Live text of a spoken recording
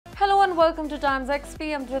and welcome to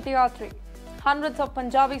TimesXP. I'm Trithiyatri. Hundreds of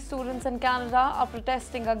Punjabi students in Canada are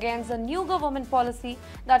protesting against a new government policy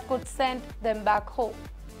that could send them back home.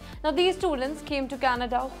 Now, these students came to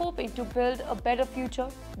Canada hoping to build a better future,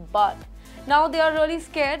 but now they are really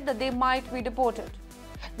scared that they might be deported.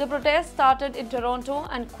 The protest started in Toronto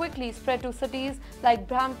and quickly spread to cities like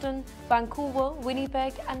Brampton, Vancouver,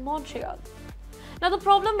 Winnipeg, and Montreal. Now, the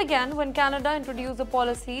problem began when Canada introduced a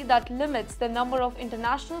policy that limits the number of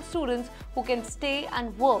international students who can stay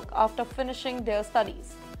and work after finishing their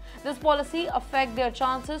studies. This policy affects their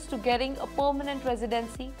chances to getting a permanent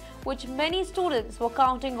residency, which many students were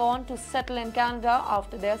counting on to settle in Canada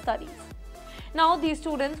after their studies. Now, these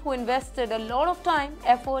students who invested a lot of time,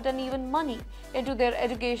 effort, and even money into their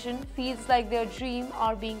education feels like their dreams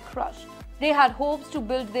are being crushed. They had hopes to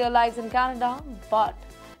build their lives in Canada, but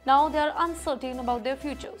now they are uncertain about their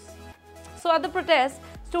futures. So at the protest,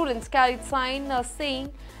 students carried signs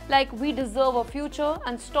saying like "We deserve a future"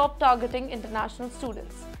 and "Stop targeting international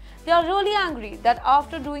students." They are really angry that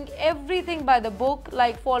after doing everything by the book,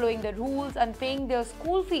 like following the rules and paying their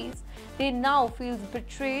school fees, they now feel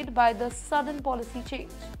betrayed by the sudden policy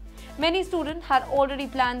change. Many students had already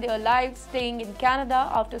planned their lives staying in Canada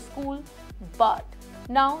after school, but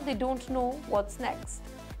now they don't know what's next.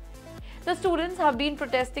 The students have been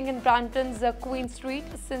protesting in Brampton's Queen Street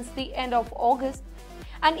since the end of August,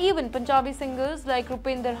 and even Punjabi singers like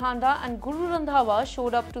Rupinder Handa and Guru Randhawa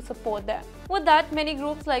showed up to support them. With that, many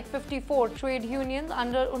groups like 54 trade unions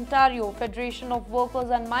under Ontario Federation of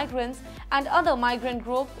Workers and Migrants and other migrant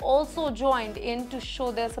groups also joined in to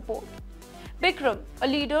show their support. Bikram,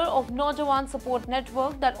 a leader of Naujawan Support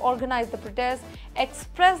Network that organized the protest,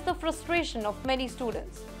 expressed the frustration of many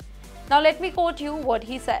students. Now let me quote you what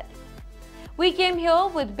he said. "We came here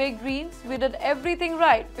with big dreams, we did everything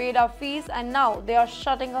right, paid our fees, and now they are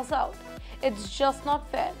shutting us out. It's just not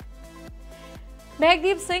fair."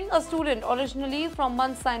 Mehakdeep Singh, a student originally from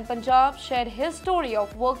Mansa in Punjab, shared his story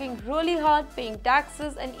of working really hard, paying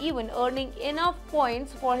taxes, and even earning enough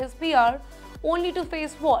points for his PR, only to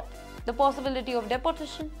face what? The possibility of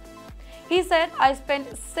deportation. He said, "I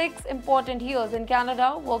spent 6 important years in Canada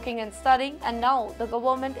working and studying, and now the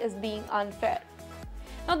government is being unfair."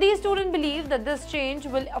 Now, these students believe that this change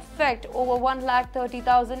will affect over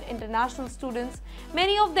 130,000 international students.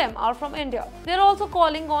 Many of them are from India. They are also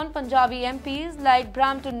calling on Punjabi MPs like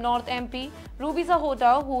Brampton North MP Ruby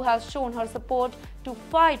Sahota, who has shown her support to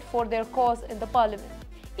fight for their cause in the parliament.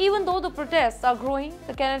 Even though the protests are growing,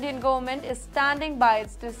 the Canadian government is standing by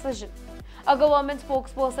its decision. A government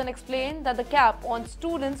spokesperson explained that the cap on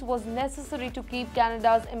students was necessary to keep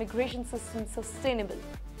Canada's immigration system sustainable.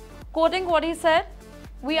 Quoting what he said,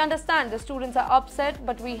 "We understand the students are upset,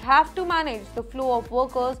 but we have to manage the flow of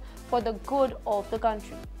workers for the good of the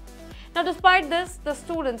country." Now, despite this, the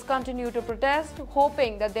students continue to protest,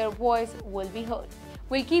 hoping that their voice will be heard.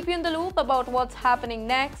 We'll keep you in the loop about what's happening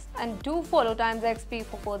next, and do follow TimesXP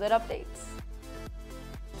for further updates.